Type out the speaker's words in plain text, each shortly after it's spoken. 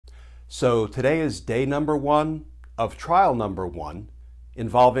So today is day number 1 of trial number 1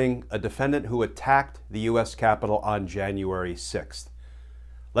 involving a defendant who attacked the U.S. Capitol on January 6th.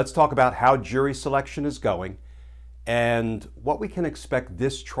 Let's talk about how jury selection is going and what we can expect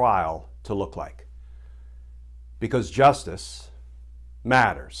this trial to look like. Because justice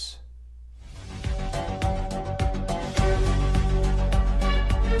matters.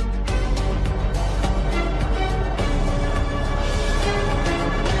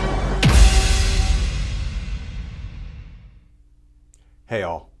 Hey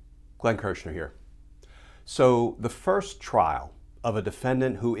all, Glenn Kirshner here. So the first trial of a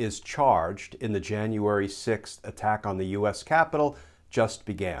defendant who is charged in the January 6th attack on the U.S. Capitol just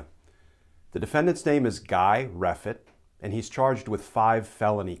began. The defendant's name is Guy Reffitt, and he's charged with 5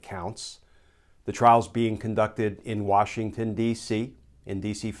 felony counts. The trial's being conducted in Washington, D.C., in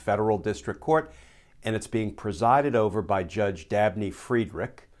D.C. Federal District Court, and it's being presided over by Judge Dabney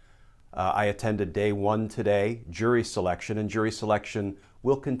Friedrich. I attended day 1 today, jury selection, and jury selection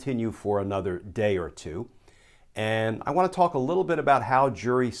will continue for another day or two. And I want to talk a little bit about how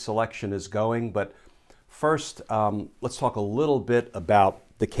jury selection is going, but first, let's talk a little bit about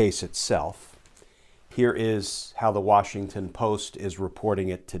the case itself. Here is how the Washington Post is reporting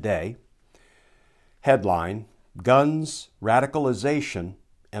it today. Headline: Guns, Radicalization,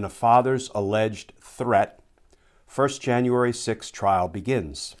 and a Father's Alleged Threat. First January 6 trial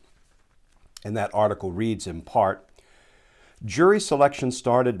begins. And that article reads in part, jury selection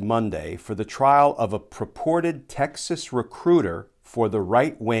started Monday for the trial of a purported Texas recruiter for the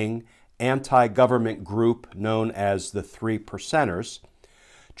right-wing anti-government group known as the Three Percenters,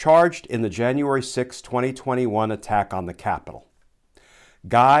 charged in the January 6, 2021 attack on the Capitol.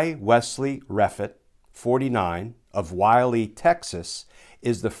 Guy Wesley Reffitt, 49, of Wiley, Texas,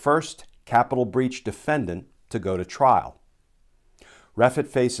 is the first Capitol breach defendant to go to trial. Reffit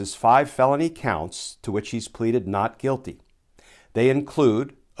faces 5 felony counts to which he's pleaded not guilty. They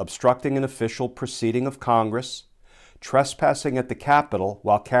include obstructing an official proceeding of Congress, trespassing at the Capitol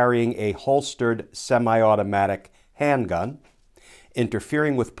while carrying a holstered semi-automatic handgun,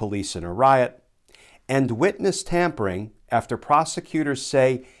 interfering with police in a riot, and witness tampering after prosecutors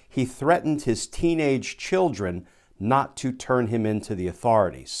say he threatened his teenage children not to turn him into the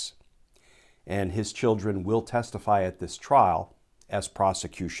authorities. And his children will testify at this trial as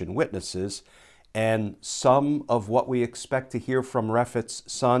prosecution witnesses, and some of what we expect to hear from Reffitt's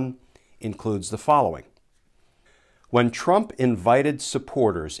son includes the following. When Trump invited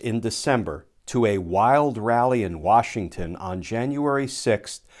supporters in December to a wild rally in Washington on January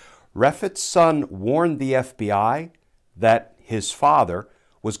 6th, Reffitt's son warned the FBI that his father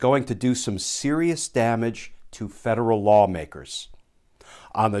was going to do some serious damage to federal lawmakers.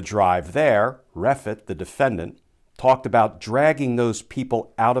 On the drive there, Reffitt, the defendant, talked about dragging those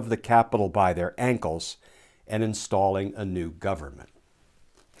people out of the Capitol by their ankles and installing a new government.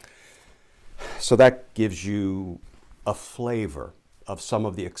 So that gives you a flavor of some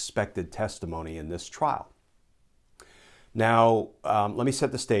of the expected testimony in this trial. Now, let me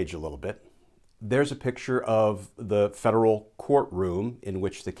set the stage a little bit. There's a picture of the federal courtroom in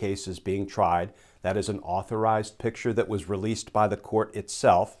which the case is being tried. That is an authorized picture that was released by the court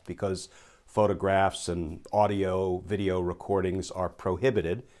itself because photographs and audio, video recordings are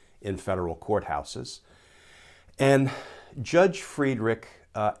prohibited in federal courthouses. And Judge Friedrich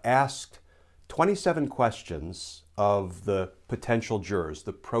asked 27 questions of the potential jurors,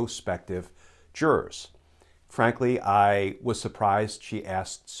 the prospective jurors. Frankly, I was surprised she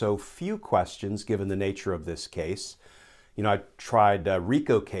asked so few questions given the nature of this case. You know, I tried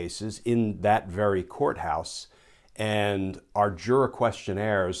RICO cases in that very courthouse, and our juror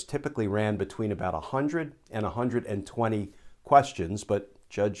questionnaires typically ran between about 100 and 120 questions, but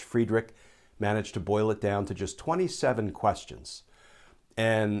Judge Friedrich managed to boil it down to just 27 questions.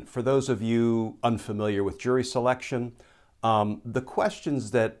 And for those of you unfamiliar with jury selection, the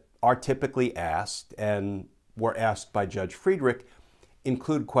questions that are typically asked and were asked by Judge Friedrich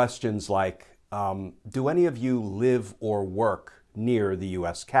include questions like, do any of you live or work near the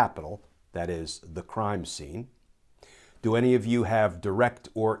U.S. Capitol, that is, the crime scene? Do any of you have direct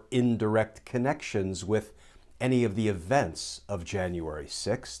or indirect connections with any of the events of January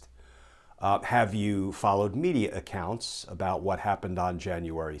 6th? Have you followed media accounts about what happened on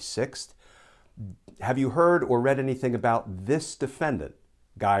January 6th? Have you heard or read anything about this defendant,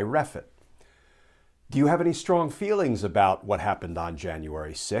 Guy Reffitt? Do you have any strong feelings about what happened on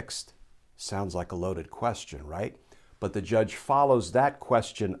January 6th? Sounds like a loaded question, right? But the judge follows that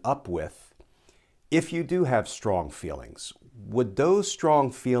question up with, if you do have strong feelings, would those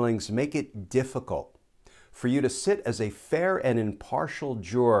strong feelings make it difficult for you to sit as a fair and impartial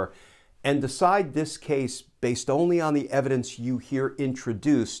juror and decide this case based only on the evidence you hear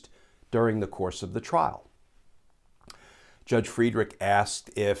introduced during the course of the trial. Judge Friedrich asked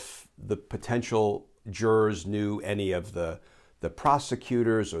if the potential jurors knew any of the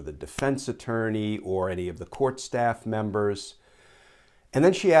prosecutors or the defense attorney or any of the court staff members. And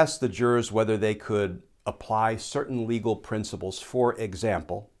then she asked the jurors whether they could apply certain legal principles. For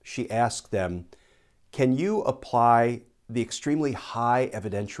example, she asked them, can you apply the extremely high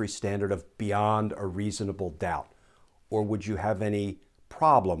evidentiary standard of beyond a reasonable doubt? Or would you have any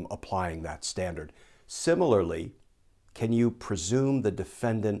problem applying that standard? Similarly, can you presume the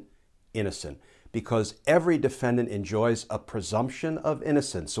defendant innocent? Because every defendant enjoys a presumption of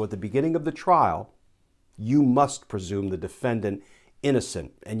innocence. So at the beginning of the trial, you must presume the defendant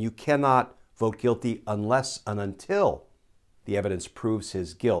innocent, and you cannot vote guilty unless and until the evidence proves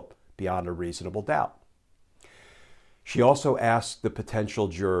his guilt beyond a reasonable doubt. She also asked the potential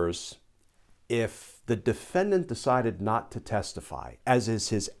jurors, if the defendant decided not to testify, as is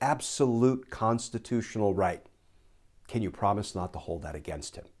his absolute constitutional right, can you promise not to hold that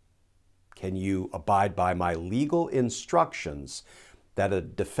against him? Can you abide by my legal instructions that a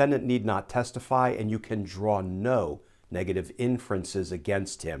defendant need not testify, and you can draw no negative inferences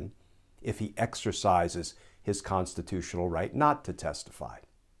against him if he exercises his constitutional right not to testify?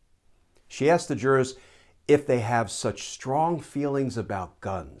 She asked the jurors if they have such strong feelings about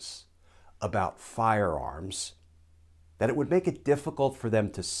guns, about firearms, that it would make it difficult for them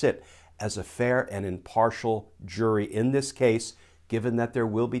to sit as a fair and impartial jury in this case, given that there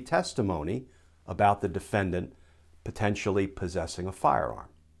will be testimony about the defendant potentially possessing a firearm.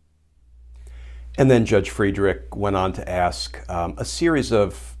 And then Judge Friedrich went on to ask a series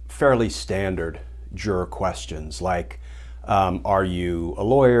of fairly standard juror questions like, are you a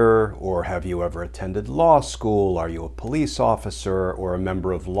lawyer, or have you ever attended law school? Are you a police officer or a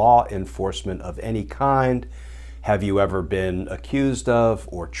member of law enforcement of any kind? Have you ever been accused of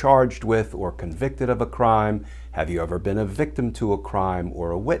or charged with or convicted of a crime? Have you ever been a victim to a crime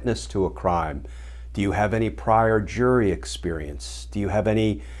or a witness to a crime? Do you have any prior jury experience? Do you have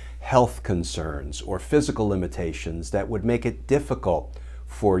any health concerns or physical limitations that would make it difficult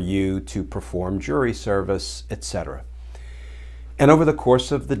for you to perform jury service, etc.? And over the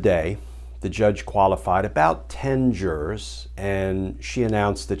course of the day, the judge qualified about 10 jurors, and she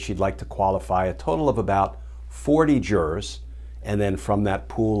announced that she'd like to qualify a total of about 40 jurors, and then from that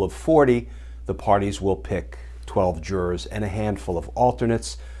pool of 40, the parties will pick 12 jurors and a handful of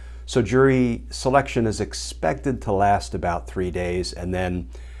alternates. So jury selection is expected to last about 3 days, and then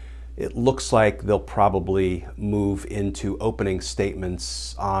it looks like they'll probably move into opening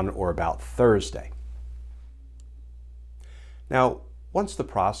statements on or about Thursday. Now, once the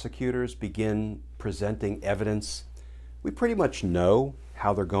prosecutors begin presenting evidence, we pretty much know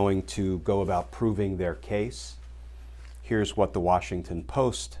how they're going to go about proving their case. Here's what the Washington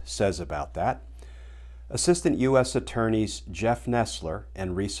Post says about that. Assistant U.S. Attorneys Jeff Nessler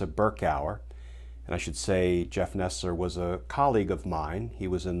and Risa Berkauer, and I should say Jeff Nessler was a colleague of mine. He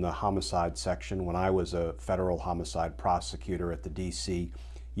was in the homicide section when I was a federal homicide prosecutor at the D.C.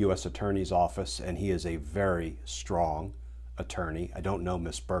 U.S. Attorney's Office, and he is a very strong attorney. I don't know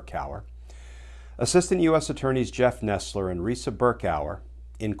Miss Berkauer. Assistant U.S. Attorneys Jeff Nessler and Risa Berkauer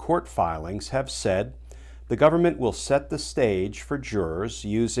in court filings have said the government will set the stage for jurors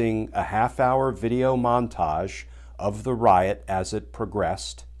using a half-hour video montage of the riot as it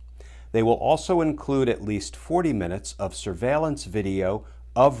progressed. They will also include at least 40 minutes of surveillance video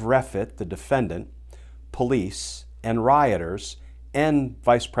of Reffit, the defendant, police, and rioters, and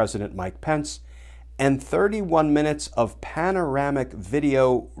Vice President Mike Pence, and 31 minutes of panoramic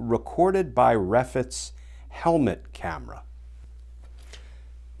video recorded by Reffit's helmet camera.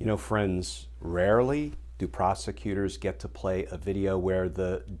 You know, friends, rarely do prosecutors get to play a video where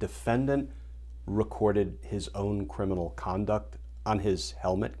the defendant recorded his own criminal conduct on his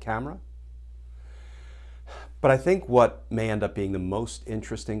helmet camera. But I think what may end up being the most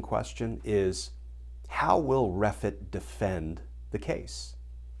interesting question is, how will Reffit defend the case?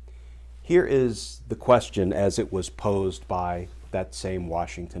 Here is the question as it was posed by that same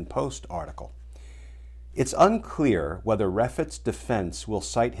Washington Post article. It's unclear whether Reffit's defense will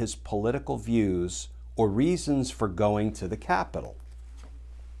cite his political views or reasons for going to the Capitol.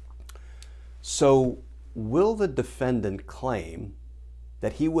 So, will the defendant claim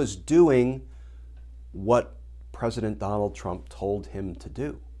that he was doing what President Donald Trump told him to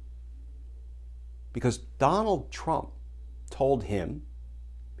do? Because Donald Trump told him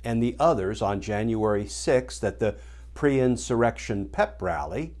and the others on January 6th at the pre-insurrection pep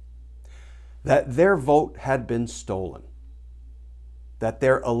rally that their vote had been stolen. that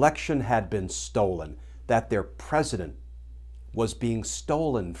their election had been stolen, that their president was being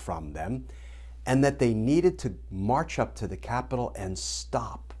stolen from them, and that they needed to march up to the Capitol and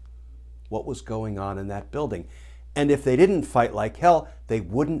stop what was going on in that building. And if they didn't fight like hell, they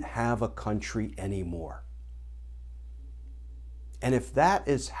wouldn't have a country anymore. And if that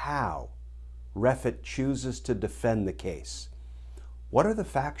is how Reffit chooses to defend the case, what are the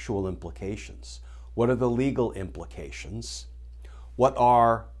factual implications? What are the legal implications? What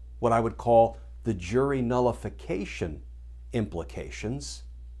are what I would call the jury nullification implications?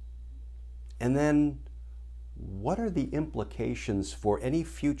 And then what are the implications for any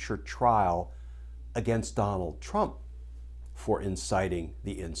future trial against Donald Trump for inciting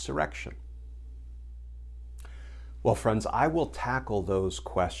the insurrection? Well, friends, I will tackle those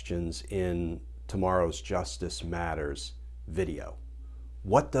questions in tomorrow's Justice Matters video.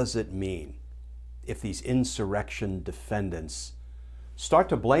 What does it mean if these insurrection defendants start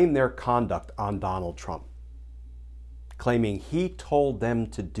to blame their conduct on Donald Trump, claiming he told them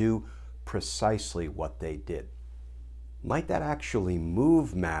to do precisely what they did? Might that actually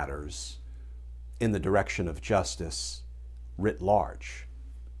move matters in the direction of justice writ large?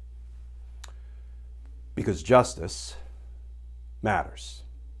 Because justice matters.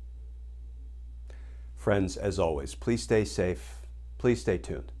 Friends, as always, please stay safe, please stay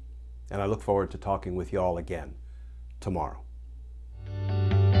tuned, and I look forward to talking with you all again tomorrow.